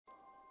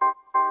My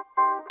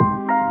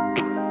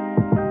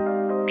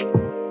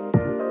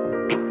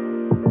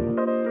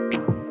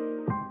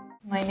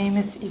name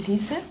is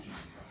Elise.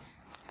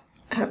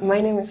 My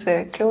name is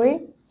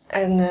Chloë,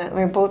 and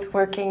we're both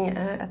working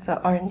at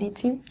the R&D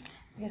team.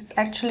 Yes,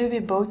 actually we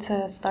both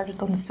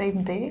started on the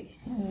same day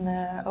in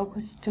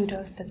August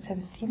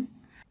 2017.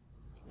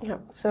 Yeah,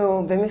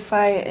 so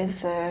BIMify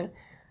is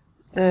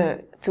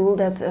the tool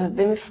that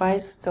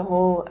BIMifies the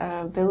whole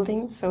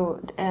building. So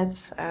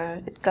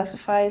it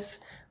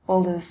classifies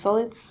all the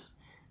solids,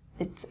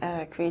 it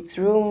creates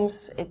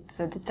rooms, it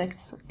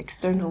detects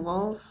external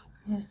walls.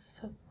 Yes,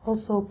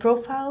 also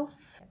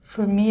profiles.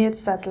 For me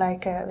it's that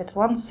like with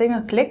one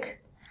single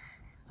click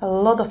a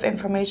lot of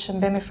information,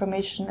 BIM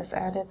information is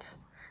added.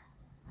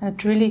 And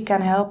it really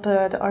can help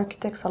the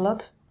architects a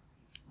lot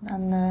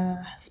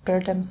and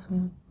spare them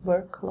some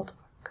work, a lot of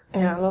work.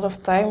 Yeah, a lot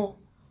of time,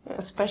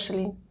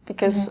 especially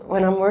because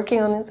when I'm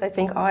working on it, I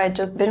think, oh, I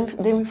just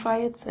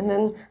BIMify it and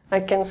then I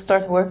can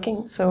start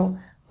working. So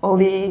all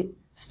the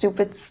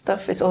stupid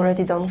stuff is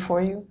already done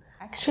for you.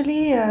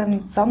 Actually,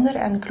 Sander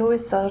and Chloe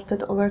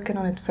started working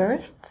on it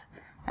first.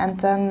 And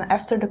then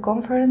after the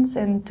conference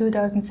in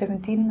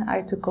 2017,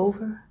 I took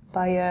over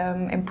by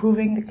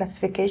improving the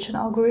classification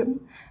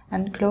algorithm.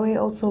 And Chloe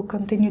also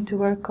continued to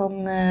work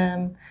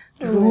on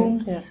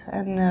rooms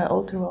and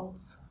outer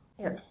walls.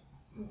 Yeah.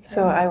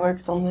 So I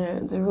worked on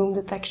the room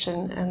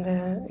detection and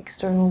the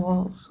external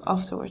walls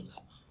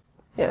afterwards.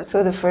 Yeah,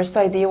 so the first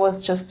idea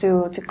was just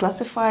to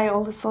classify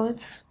all the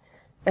solids.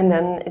 And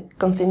then it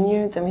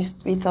continued and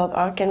we thought,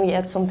 oh, can we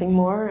add something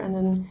more? And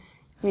then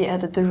we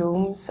added the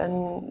rooms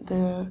and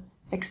the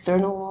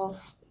external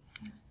walls.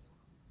 Yes.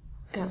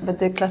 Yeah, but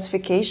the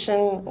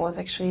classification was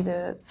actually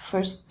the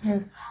first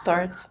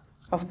start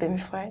of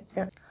BIMify.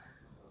 Yeah.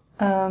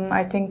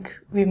 I think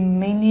we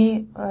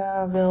mainly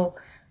will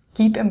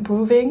keep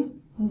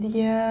improving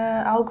the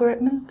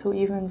algorithm to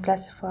even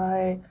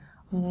classify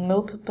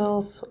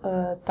multiple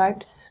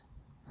types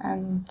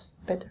and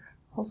better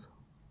also.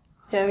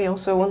 Yeah, we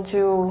also want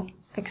to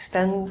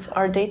extend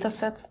our data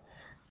set.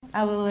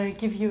 I will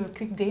give you a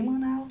quick demo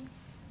now.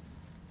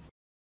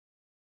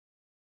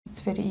 It's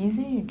very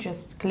easy, you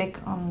just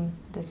click on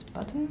this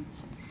button.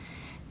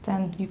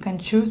 Then you can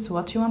choose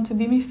what you want to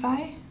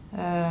BIMify.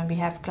 We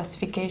have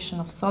classification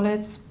of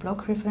solids,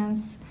 block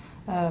reference,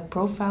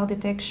 profile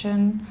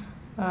detection,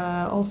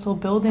 also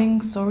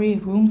building,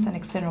 rooms and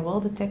external wall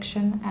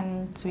detection,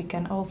 and we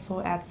can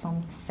also add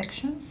some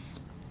sections.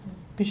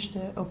 Push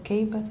the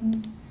OK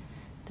button.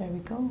 There we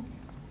go.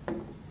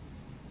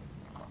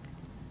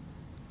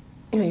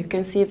 Yeah, you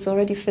can see it's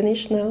already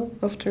finished now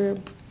after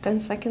 10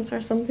 seconds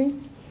or something.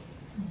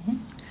 Mm-hmm.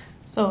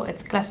 So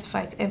it's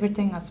classified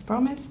everything as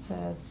promised,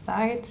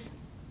 sides,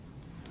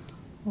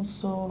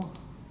 also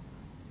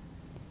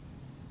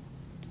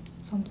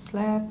some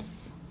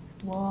slabs,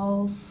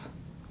 walls,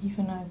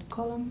 even a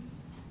column.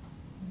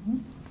 Mm-hmm.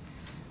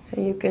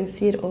 And you can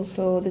see it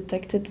also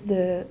detected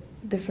the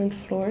different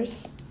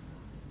floors.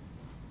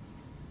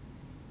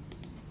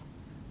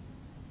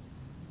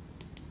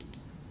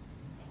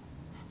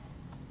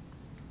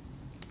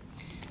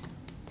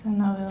 Then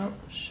I will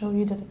show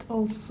you that it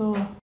also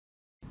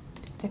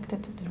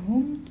detected the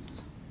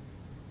rooms.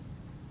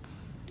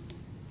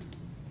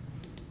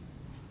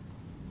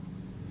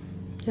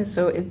 Yeah,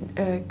 so it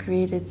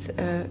created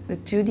the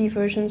 2D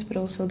versions, but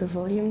also the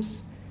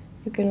volumes.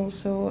 You can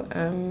also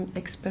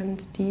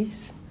expand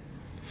these.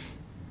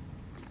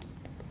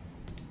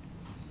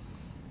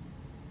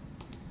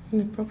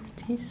 And the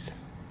properties.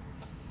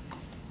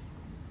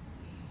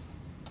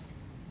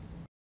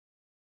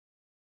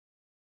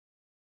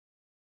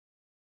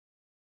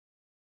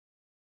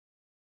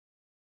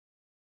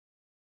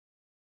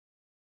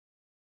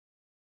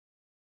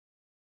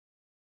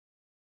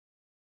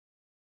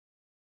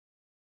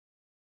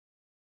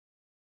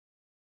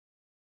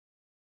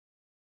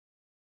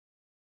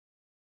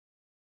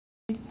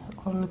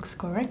 All looks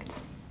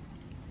correct.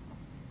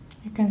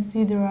 You can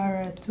see there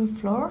are 2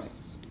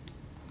 floors.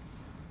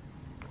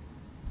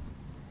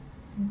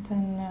 And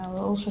then I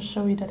will also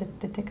show you that it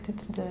detected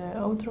the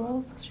outer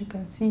walls. As you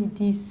can see,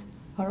 these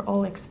are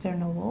all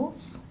external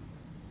walls.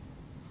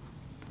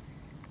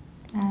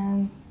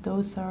 And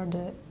those are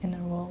the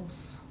inner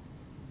walls.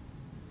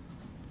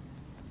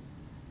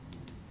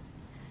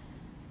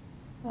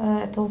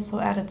 It also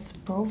added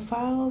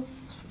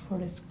profiles. For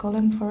this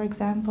column, for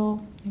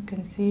example, you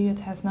can see it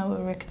has now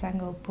a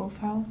rectangle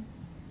profile,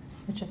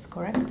 which is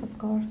correct, of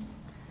course.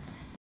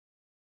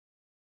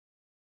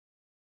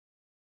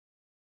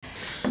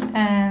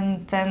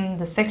 And then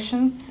the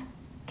sections.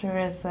 There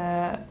is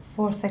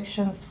 4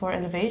 sections for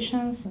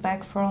elevations,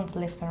 back, front,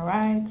 left and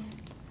right.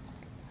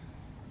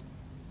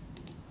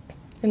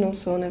 And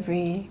also on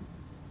every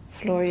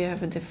floor you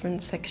have a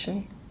different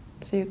section,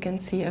 so you can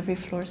see every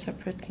floor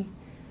separately.